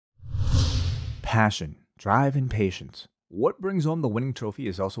passion, drive, and patience. What brings home the winning trophy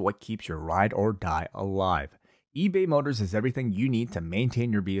is also what keeps your ride or die alive. eBay Motors has everything you need to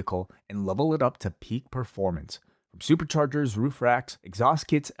maintain your vehicle and level it up to peak performance. From superchargers, roof racks, exhaust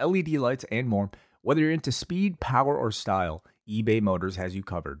kits, LED lights, and more, whether you're into speed, power, or style, eBay Motors has you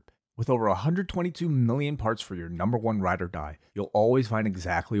covered. With over 122 million parts for your number one ride or die, you'll always find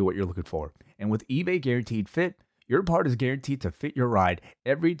exactly what you're looking for. And with eBay Guaranteed Fit, your part is guaranteed to fit your ride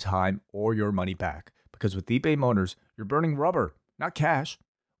every time or your money back. Because with eBay Motors, you're burning rubber, not cash.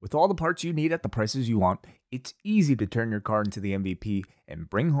 With all the parts you need at the prices you want, it's easy to turn your car into the MVP and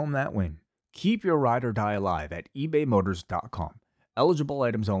bring home that win. Keep your ride or die alive at ebaymotors.com. Eligible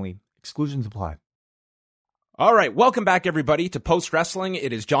items only. Exclusions apply. All right, welcome back, everybody, to Post Wrestling.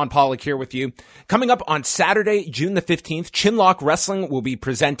 It is John Pollock here with you. Coming up on Saturday, June the 15th, Chinlock Wrestling will be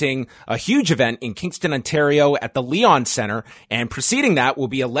presenting a huge event in Kingston, Ontario at the Leon Center, and preceding that will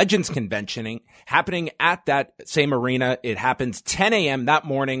be a Legends Convention happening at that same arena. It happens 10 a.m. that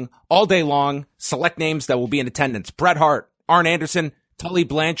morning, all day long. Select names that will be in attendance: Bret Hart, Arn Anderson, Tully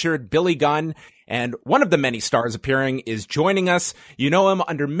Blanchard, Billy Gunn, and one of the many stars appearing is joining us. You know him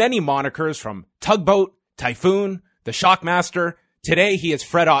under many monikers, from Tugboat, Typhoon, the Shockmaster. Today, he is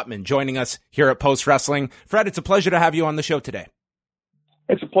Fred Ottman joining us here at Post Wrestling. Fred, it's a pleasure to have you on the show today.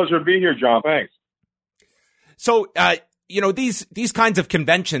 It's a pleasure to be here, John. Thanks. So, these kinds of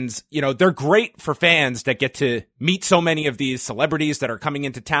conventions, they're great for fans that get to meet so many of these celebrities that are coming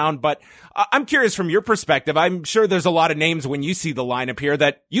into town. But I'm curious, from your perspective, I'm sure there's a lot of names when you see the lineup here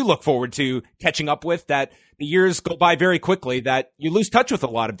that you look forward to catching up with, that the years go by very quickly, that you lose touch with a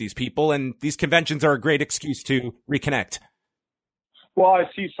lot of these people, and these conventions are a great excuse to reconnect. Well, I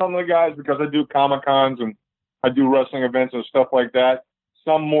see some of the guys because I do Comic-Cons and I do wrestling events and stuff like that.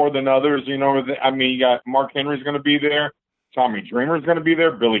 Some more than others, you got Mark Henry's going to be there. Tommy Dreamer's going to be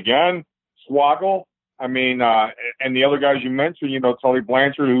there. Billy Gunn, Swoggle. And the other guys you mentioned, Tully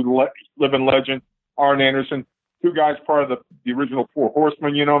Blanchard, who living legend, Arn Anderson, two guys part of the original Four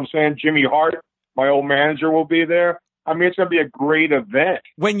Horsemen, you know what I'm saying? Jimmy Hart, my old manager, will be there. It's going to be a great event.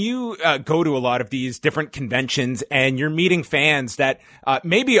 When you go to a lot of these different conventions and you're meeting fans that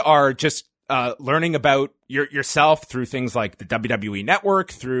maybe are just learning about yourself through things like the WWE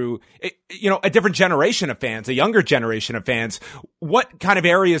Network, through, a different generation of fans, a younger generation of fans, what kind of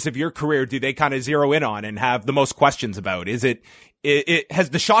areas of your career do they kind of zero in on and have the most questions about? Is it has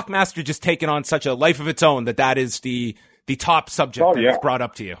the Shockmaster just taken on such a life of its own that is the top subject that's brought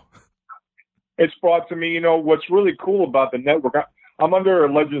up to you? It's brought to me, what's really cool about the network. I'm under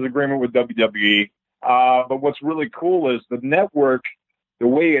a Legends agreement with WWE, but what's really cool is the network, the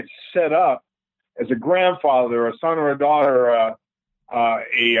way it's set up. As a grandfather, a son or a daughter,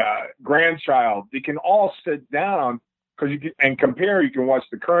 a grandchild, they can all sit down and compare. You can watch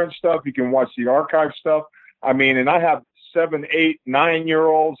the current stuff. You can watch the archive stuff. And I have 7, 8,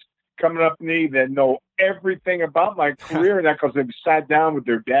 9-year-olds coming up to me that know everything about my career, and that because they've sat down with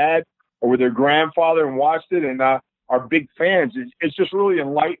their dad or with their grandfather and watched it, and are big fans. It's just really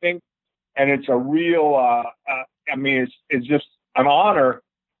enlightening, and it's a real. It's just an honor,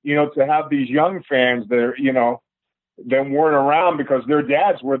 to have these young fans that are, that weren't around because their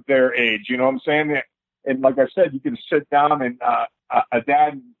dads were their age. You know what I'm saying? And like I said, you can sit down and a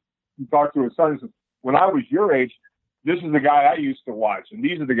dad can talk to his son and says, when I was your age, this is the guy I used to watch, and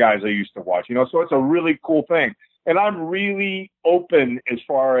these are the guys I used to watch. So it's a really cool thing. And I'm really open as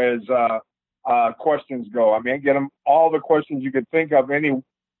far as questions go. I get them all the questions you could think of, any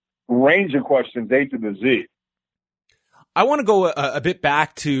range of questions, A to the Z. I want to go a bit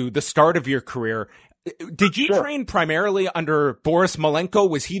back to the start of your career. Did you train primarily under Boris Malenko?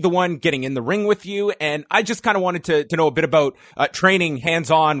 Was he the one getting in the ring with you? And I just kind of wanted to know a bit about training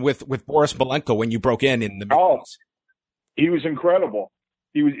hands-on with Boris Malenko when you broke in the mid-90s. Oh, he was incredible.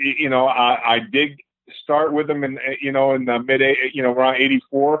 He was, I did start with him in the around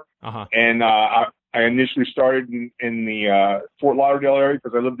 84. Uh-huh. And I initially started in the Fort Lauderdale area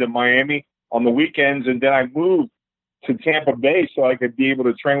because I lived in Miami on the weekends, and then I moved to Tampa Bay so I could be able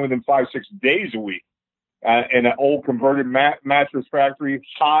to train with him 5-6 days a week in an old converted mattress factory,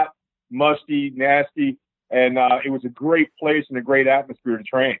 hot, musty, nasty, and it was a great place and a great atmosphere to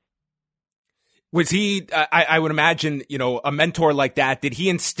train. Was he, I would imagine, a mentor like that, did he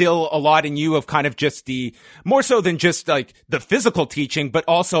instill a lot in you of kind of just more so than just like the physical teaching, but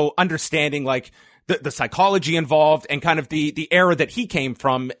also understanding like the psychology involved and kind of the era that he came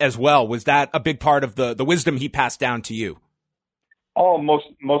from as well? Was that a big part of the wisdom he passed down to you? Oh,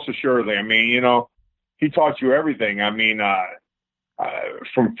 most assuredly. He taught you everything.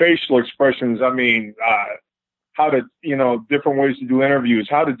 From facial expressions, how to, different ways to do interviews,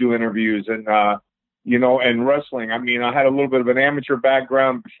 how to do interviews, and and wrestling. I mean, I had a little bit of an amateur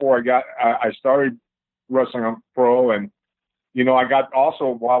background before I started wrestling on pro, and I got also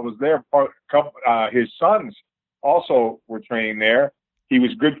while I was there, his sons also were training there. He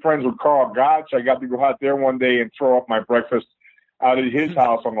was good friends with Carl Gotch. I got to go out there one day and throw up my breakfast out at his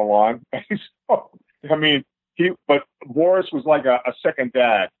house on the lawn. So, I mean, but Boris was like a second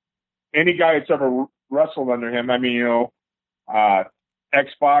dad. Any guy that's ever wrestled under him, I mean,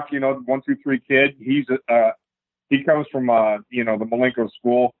 X-Pac, 1, 2, 3 kid. He comes from, the Malenko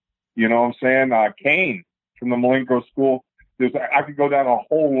school. You know what I'm saying? Kane from the Malenko school. I could go down a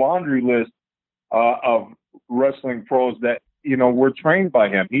whole laundry list of wrestling pros that, were trained by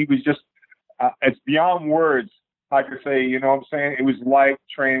him. He was just, it's beyond words. I could say, you know what I'm saying? It was like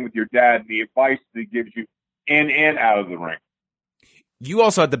training with your dad and the advice that he gives you in and out of the ring. You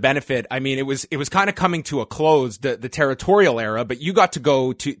also had the benefit. I mean, it was kind of coming to a close, the territorial era, but you got to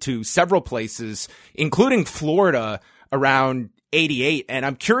go to several places, including Florida around 88. And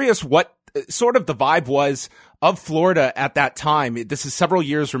I'm curious what sort of the vibe was of Florida at that time. This is several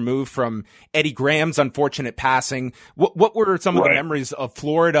years removed from Eddie Graham's unfortunate passing. What were some of the memories of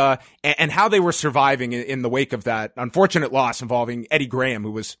Florida and how they were surviving in the wake of that unfortunate loss involving Eddie Graham,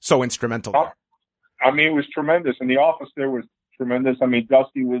 who was so instrumental? I mean, it was tremendous. And the office there was tremendous. I mean,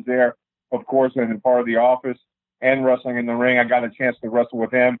 Dusty was there, of course, and part of the office and wrestling in the ring. I got a chance to wrestle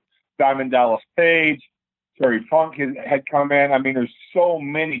with him. Diamond Dallas Page, Terry Funk had come in. I mean, there's so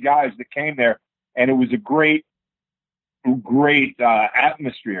many guys that came there, and it was a great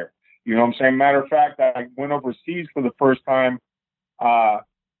atmosphere. You know what I'm saying? Matter of fact, I went overseas for the first time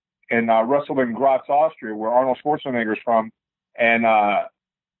and wrestled in Graz, Austria, where Arnold Schwarzenegger's from. And,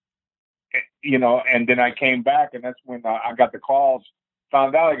 and then I came back, and that's when I got the calls,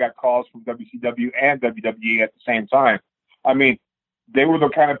 found out I got calls from WCW and WWE at the same time. I mean, they were the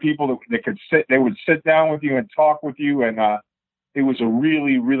kind of people that they would sit down with you and talk with you, and it was a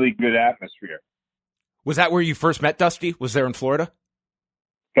really, really good atmosphere. Was that where you first met Dusty? Was there in Florida?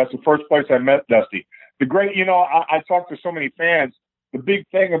 That's the first place I met Dusty. The great, I talked to so many fans. The big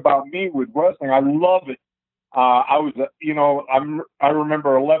thing about me with wrestling, I love it. I was, I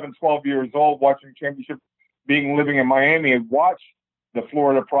remember 11, 12 years old watching Championship, living in Miami, and watch the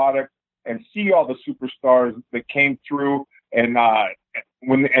Florida product and see all the superstars that came through. And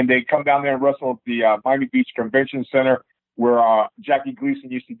when they come down there and wrestle at the Miami Beach Convention Center, where Jackie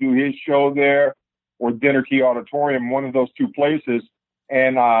Gleason used to do his show there, or Dinner Key Auditorium, one of those two places,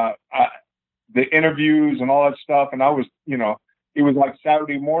 and the interviews and all that stuff. And I was, it was like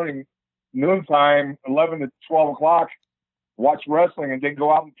Saturday morning, noontime, 11 to 12 o'clock, watch wrestling and then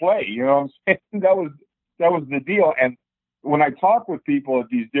go out and play. You know what I'm saying? That was the deal. And when I talk with people at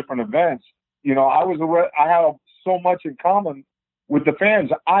these different events, I have so much in common with the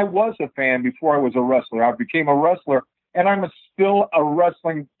fans. I was a fan before I was a wrestler. I became a wrestler, and I'm still a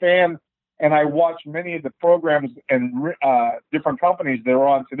wrestling fan. And I watch many of the programs and different companies that are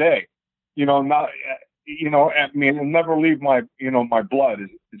on today. I mean, it'll never leave my blood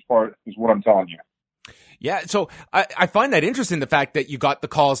as far as what I'm telling you. Yeah, so I find that interesting, the fact that you got the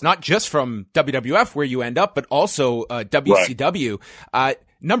calls not just from WWF where you end up, but also WCW. Right.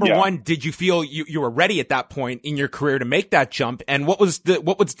 Number one, did you feel you were ready at that point in your career to make that jump? And what was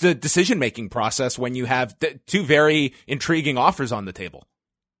the decision making process when you have two very intriguing offers on the table?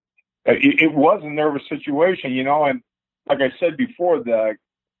 It was a nervous situation, and like I said before,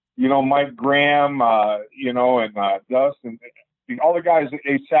 Mike Graham, and Dust and all the guys,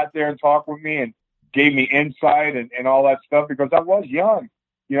 they sat there and talked with me and gave me insight and all that stuff, because I was young.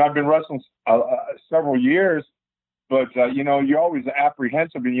 I've been wrestling several years, but you're always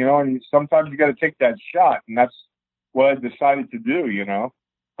apprehensive, and sometimes you got to take that shot, and that's what I decided to do. I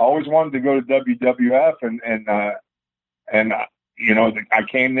always wanted to go to WWF, and I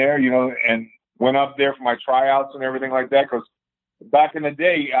came there, and went up there for my tryouts and everything like that, because back in the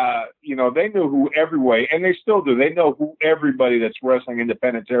day, they knew who everybody, and they still do. They know who everybody that's wrestling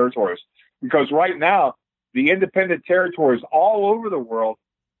independent territories. Because right now, the independent territories all over the world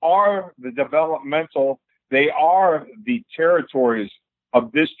are the developmental, they are the territories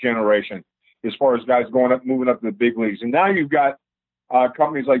of this generation as far as guys moving up to the big leagues. And now you've got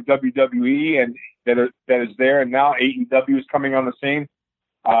companies like WWE and that is there, and now AEW is coming on the scene.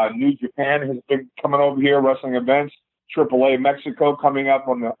 New Japan has been coming over here, wrestling events. AAA Mexico coming up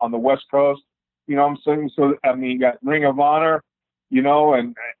on the West Coast. You know what I'm saying? So, I mean, you got Ring of Honor,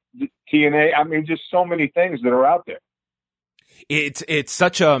 and TNA. I mean, just so many things that are out there. It's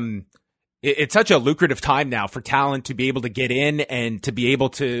such It's such a lucrative time now for talent to be able to get in and to be able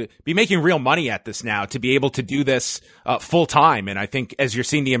to be making real money at this now, to be able to do this full time. And I think as you're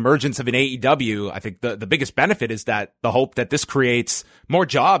seeing the emergence of an AEW, I think the biggest benefit is that the hope that this creates more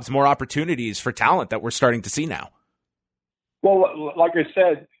jobs, more opportunities for talent that we're starting to see now. Well, like I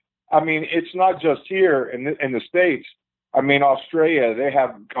said, I mean, it's not just here in the States. I mean, Australia, they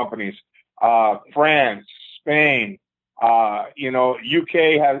have companies, France, Spain,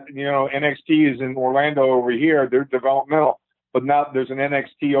 UK has, NXT is in Orlando over here. They're developmental, but now there's an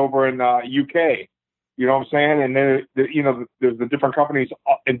NXT over in UK. You know what I'm saying? And then, there's the different companies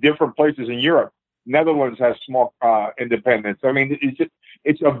in different places in Europe. Netherlands has small independents. I mean,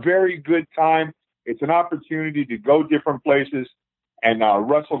 it's a very good time. It's an opportunity to go different places and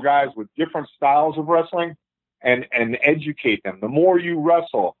wrestle guys with different styles of wrestling and educate them. The more you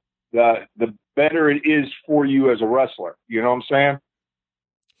wrestle, the better it is for you as a wrestler. You know what I'm saying?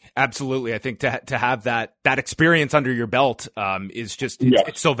 Absolutely. I think to have that experience under your belt, is just,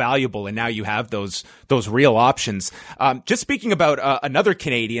 it's so valuable. And now you have those real options. Just speaking about, another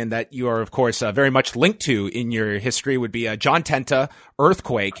Canadian that you are, of course, very much linked to in your history would be, John Tenta,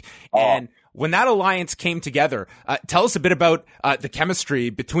 Earthquake. And when that alliance came together, tell us a bit about the chemistry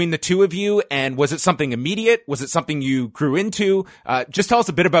between the two of you, and was it something immediate? Was it something you grew into? Just tell us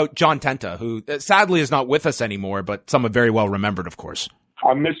a bit about John Tenta, who sadly is not with us anymore, but someone very well remembered, of course.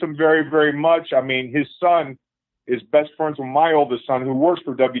 I miss him very, very much. I mean, his son is best friends with my oldest son, who works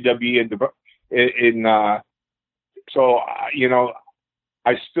for WWE.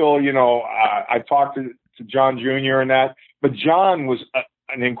 I still, I talked to John Jr. and that, but John was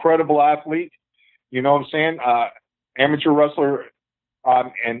an incredible athlete. You know what I'm saying? Amateur wrestler,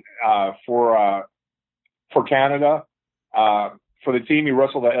 and for Canada, for the team, he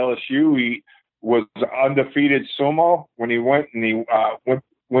wrestled at LSU. He was undefeated sumo when he went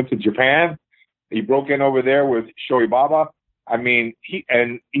went to Japan. He broke in over there with Shoei Baba. I mean, he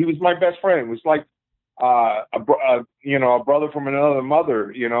was my best friend. It was like a brother from another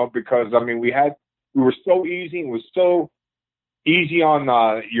mother, because I mean, we were so easy. It was so easy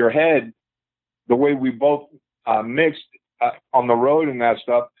on your head, the way we both mixed on the road and that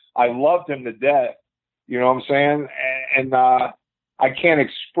stuff. I loved him to death. You know what I'm saying? And I can't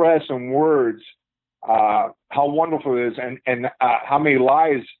express in words how wonderful it is, and how many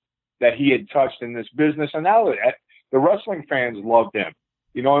lives that he had touched in this business. And now the wrestling fans loved him,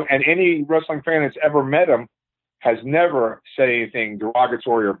 and any wrestling fan that's ever met him has never said anything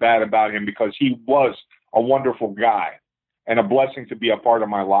derogatory or bad about him, because he was a wonderful guy and a blessing to be a part of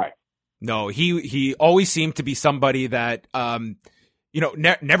my life. No, he always seemed to be somebody that,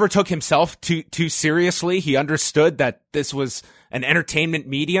 never took himself too seriously. He understood that this was an entertainment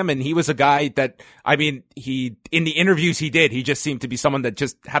medium, and he was a guy that, I mean, in the interviews he just seemed to be someone that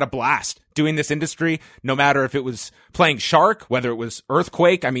just had a blast doing this industry, no matter if it was playing Shark, whether it was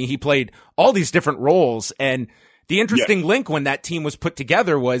Earthquake. I mean, he played all these different roles. And the interesting link when that team was put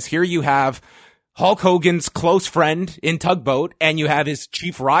together was, here you have Hulk Hogan's close friend in Tugboat, and you have his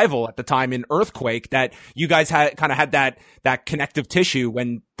chief rival at the time in Earthquake, that you guys had that connective tissue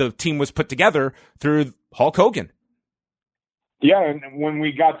when the team was put together through Hulk Hogan. Yeah, and when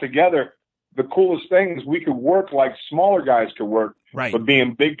we got together, the coolest thing is we could work like smaller guys could work, right, but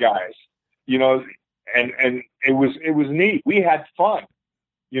being big guys, and it was neat. We had fun.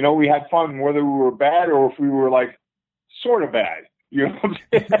 We had fun whether we were bad or if we were like sort of bad. You know what I'm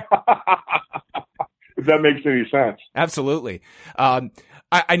saying? If that makes any sense. Absolutely.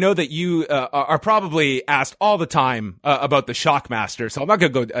 I know that you are probably asked all the time about the Shockmaster, so I'm not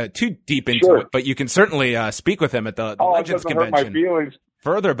going to go too deep into it, but you can certainly speak with him at the Legends Convention. Hurt my feelings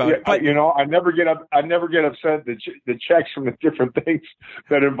further about it. But, I never get upset the checks from the different things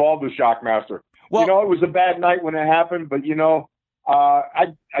that involve the Shockmaster. Well, it was a bad night when it happened, but I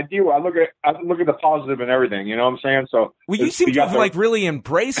do. I look at the positive and everything. You know what I'm saying? So, well, you seem to have really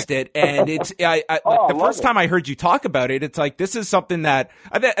embraced it, and it's the first time I heard you talk about it, it's like this is something that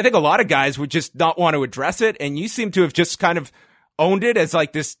I think a lot of guys would just not want to address it, and you seem to have just kind of owned it as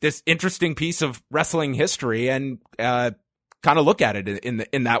like this interesting piece of wrestling history, and kind of look at it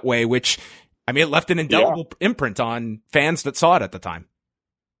in that way, which, I mean, it left an indelible imprint on fans that saw it at the time.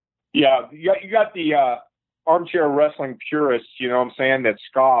 Yeah, you got the armchair wrestling purists, you know what I'm saying, that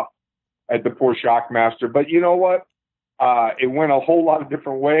scoff at the poor Shockmaster. But you know what? It went a whole lot of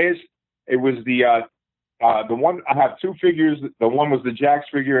different ways. It was the one, I have two figures. The one was the Jax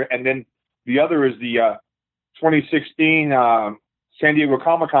figure, and then the other is the 2016 San Diego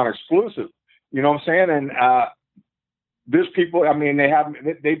Comic-Con exclusive. You know what I'm saying? And there's people, I mean,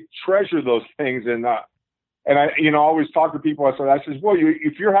 they treasure those things, and And I, always talk to people. I says, well,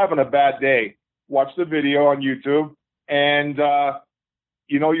 if you're having a bad day, watch the video on YouTube, and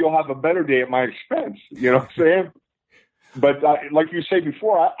you'll have a better day at my expense. You know what I'm saying? But like you said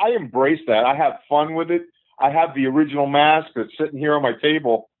before, I embrace that. I have fun with it. I have the original mask that's sitting here on my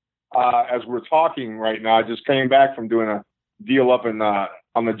table as we're talking right now. I just came back from doing a deal up in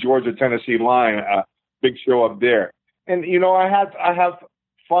on the Georgia-Tennessee line, a big show up there. And, I have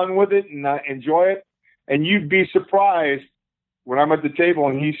fun with it and I enjoy it. And you'd be surprised when I'm at the table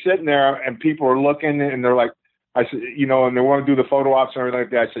and he's sitting there and people are looking and they're like, I said, and they want to do the photo ops and everything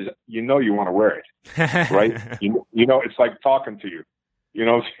like that. I said, you want to wear it, right? It's like talking to you.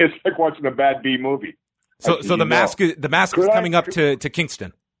 It's like watching a bad B movie. So the mask is coming up to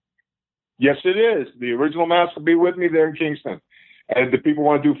Kingston. Yes, it is. The original mask will be with me there in Kingston. And if people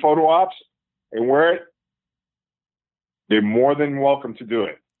want to do photo ops and wear it, they're more than welcome to do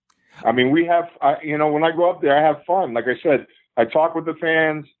it. I mean, we have, when I go up there, I have fun. Like I said, I talk with the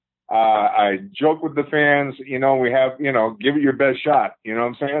fans. I joke with the fans. We have, give it your best shot. You know what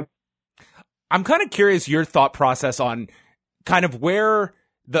I'm saying? I'm kind of curious your thought process on kind of where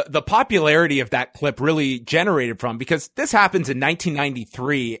the popularity of that clip really generated from, because this happens in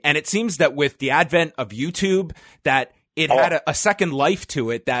 1993. And it seems that with the advent of YouTube, that it had a second life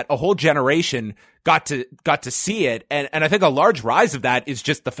to it, that a whole generation got to see it. And I think a large rise of that is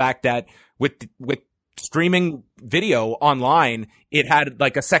just the fact that with streaming video online, it had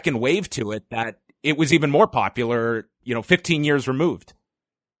like a second wave to it, that it was even more popular, 15 years removed.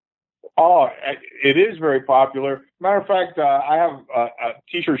 Oh, it is very popular. Matter of fact, I have a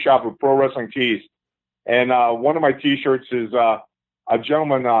t-shirt shop with Pro Wrestling Tees. And one of my t-shirts is a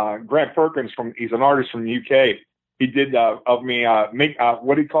gentleman, Grant Perkins, he's an artist from the UK. He did of me make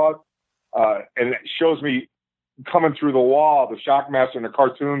what do you call it? And it shows me coming through the wall, the Shockmaster in a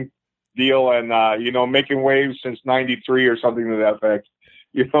cartoon deal, and making waves since '93 or something to that effect.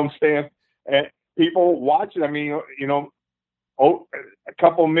 You know what I'm saying? And people watch it. I mean, a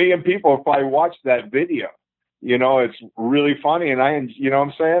couple million people have probably watched that video. It's really funny, and what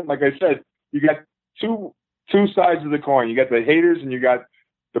I'm saying? Like I said, you got two sides of the coin. You got the haters, and you got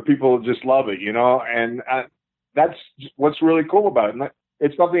the people who just love it. And that's what's really cool about it. And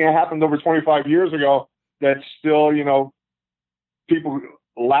it's something that happened over 25 years ago that still, people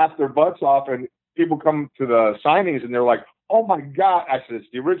laugh their butts off, and people come to the signings and they're like, oh my God, I said, it's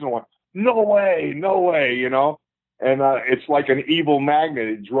the original one. No way. And it's like an evil magnet.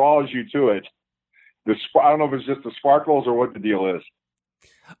 It draws you to it. I don't know if it's just the sparkles or what the deal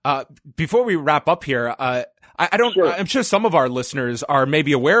is. Before we wrap up here, I'm sure some of our listeners are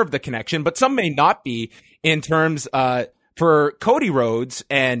maybe aware of the connection, but some may not be, in terms, for Cody Rhodes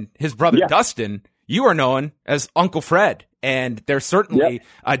and his brother Dustin, you are known as Uncle Fred, and they're certainly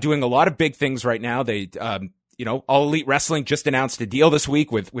doing a lot of big things right now. They, All Elite Wrestling just announced a deal this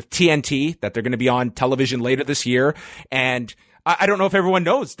week with TNT that they're going to be on television later this year. And I don't know if everyone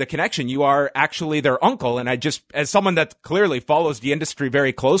knows the connection. You are actually their uncle. And I just, as someone that clearly follows the industry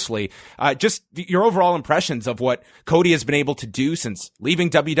very closely, just your overall impressions of what Cody has been able to do since leaving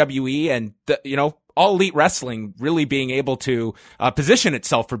WWE and, All Elite Wrestling really being able to position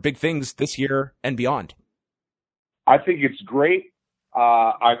itself for big things this year and beyond. I think it's great.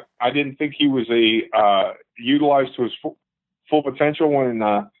 I didn't think he was utilized to his full potential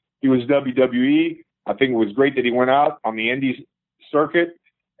when he was WWE. I think it was great that he went out on the Indies circuit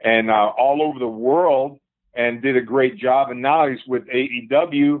and all over the world and did a great job. And now he's with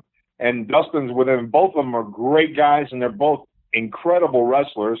AEW, and Dustin's with him. Both of them are great guys, and they're both incredible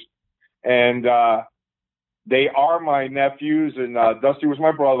wrestlers. And they are my nephews, and Dusty was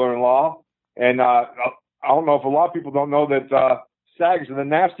my brother-in-law. And I don't know if a lot of people don't know that Sags and the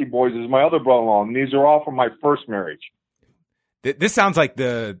Nasty Boys is my other brother-in-law, and these are all from my first marriage. This sounds like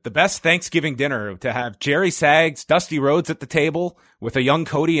the best Thanksgiving dinner, to have Jerry Sags, Dusty Rhodes at the table with a young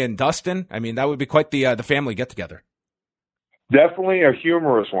Cody and Dustin. I mean, that would be quite the family get-together. Definitely a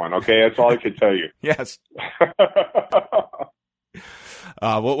humorous one, okay? That's all I can tell you. Yes.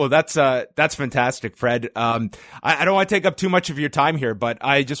 Well, that's fantastic, Fred. I don't want to take up too much of your time here, but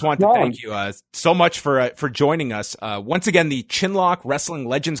I just want to thank you so much for joining us. Once again, the Chinlock Wrestling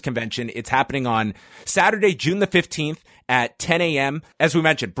Legends Convention. It's happening on Saturday, June the 15th at 10 a.m. As we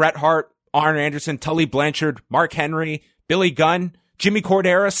mentioned, Bret Hart, Arn Anderson, Tully Blanchard, Mark Henry, Billy Gunn, Jimmy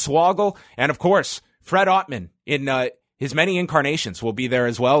Cordera, Swoggle, and of course, Fred Ottman in his many incarnations will be there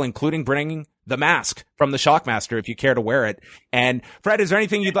as well, including bringing the mask from the Shockmaster if you care to wear it. And Fred, is there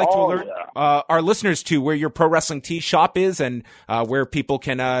anything you'd like to alert our listeners to, where your Pro Wrestling Tee shop is and where people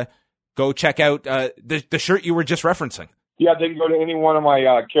can go check out the shirt you were just referencing? Yeah, they can go to any one of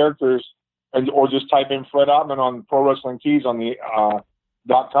my characters or just type in Fred Ottman on Pro Wrestling Tees on the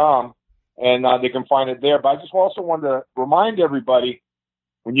 .com, and they can find it there. But I just also wanted to remind everybody,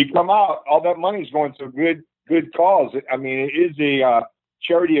 when you come out, all that money is going to good cause. I mean, it is a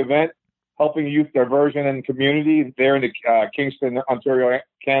charity event helping youth diversion and community there in the Kingston, Ontario,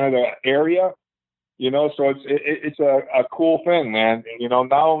 Canada area. So it's a cool thing, man.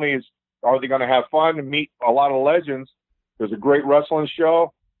 Not only are they going to have fun and meet a lot of legends, there's a great wrestling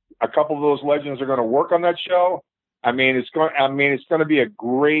show. A couple of those legends are going to work on that show. I mean, it's going to be a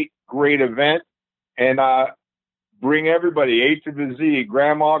great event, and bring everybody, A to the Z,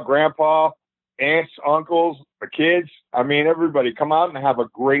 grandma, grandpa, aunts, uncles, the kids. I mean, everybody come out and have a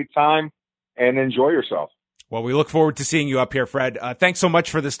great time and enjoy yourself. Well, we look forward to seeing you up here, Fred. Thanks so much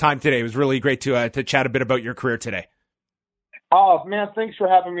for this time today. It was really great to chat a bit about your career today. Oh, man, thanks for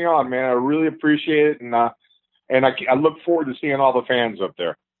having me on, man. I really appreciate it, and I look forward to seeing all the fans up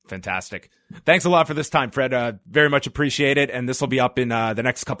there. Fantastic. Thanks a lot for this time, Fred. Very much appreciate it, and this will be up in the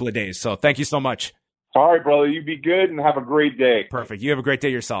next couple of days. So thank you so much. All right, brother. You be good and have a great day. Perfect. You have a great day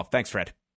yourself. Thanks, Fred.